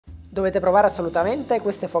Dovete provare assolutamente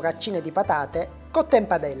queste focaccine di patate cotte in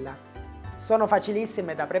padella. Sono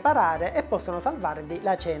facilissime da preparare e possono salvarvi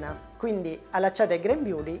la cena. Quindi allacciate il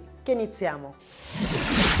grembiuli che iniziamo!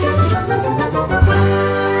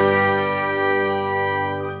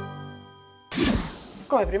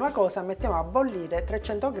 Come prima cosa mettiamo a bollire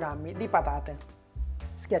 300 g di patate.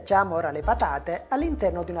 Schiacciamo ora le patate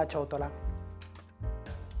all'interno di una ciotola.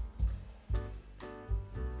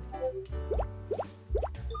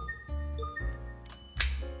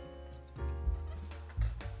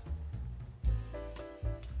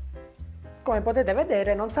 Come potete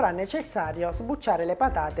vedere non sarà necessario sbucciare le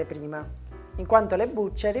patate prima, in quanto le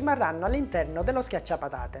bucce rimarranno all'interno dello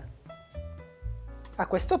schiacciapatate. A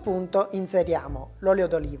questo punto inseriamo l'olio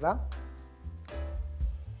d'oliva,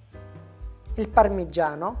 il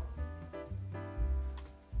parmigiano,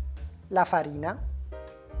 la farina,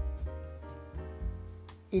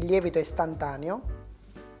 il lievito istantaneo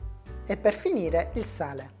e per finire il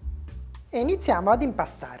sale. E iniziamo ad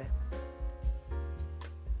impastare.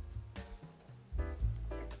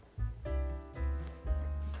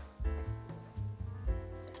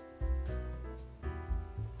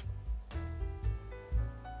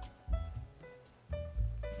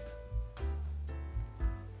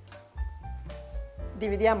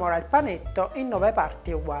 Dividiamo ora il panetto in 9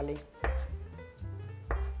 parti uguali.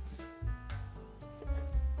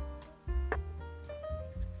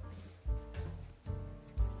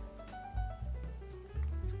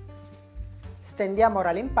 Stendiamo ora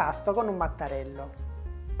l'impasto con un mattarello.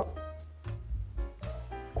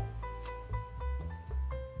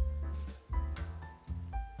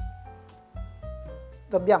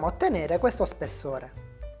 Dobbiamo ottenere questo spessore.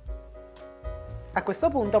 A questo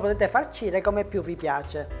punto potete farcire come più vi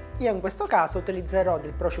piace. Io in questo caso utilizzerò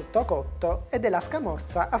del prosciutto cotto e della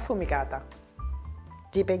scamorza affumicata.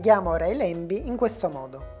 Ripieghiamo ora i lembi in questo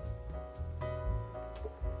modo.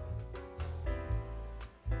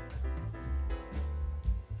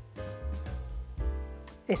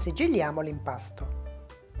 E sigilliamo l'impasto.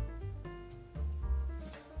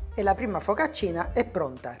 E la prima focaccina è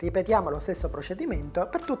pronta. Ripetiamo lo stesso procedimento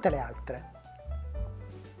per tutte le altre.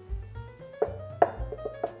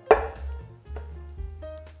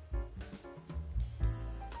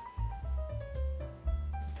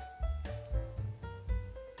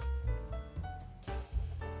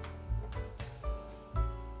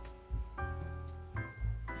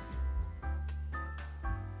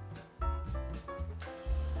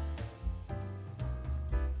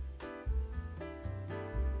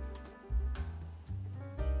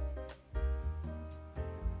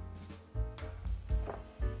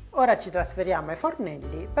 Ora ci trasferiamo ai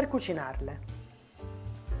fornelli per cucinarle.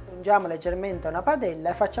 Aggiungiamo leggermente una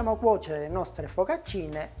padella e facciamo cuocere le nostre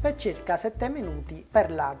focaccine per circa 7 minuti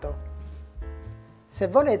per lato. Se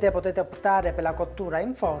volete potete optare per la cottura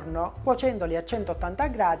in forno cuocendoli a 180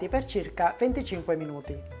 gradi per circa 25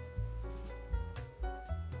 minuti.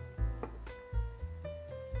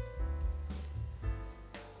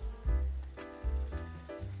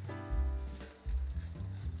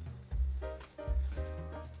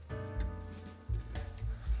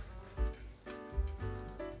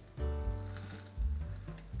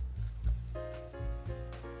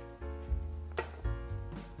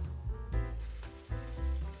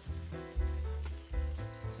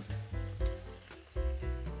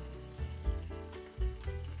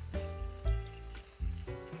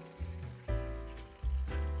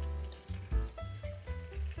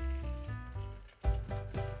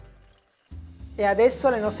 E adesso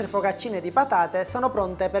le nostre focaccine di patate sono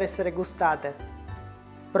pronte per essere gustate.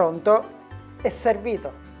 Pronto e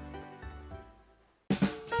servito!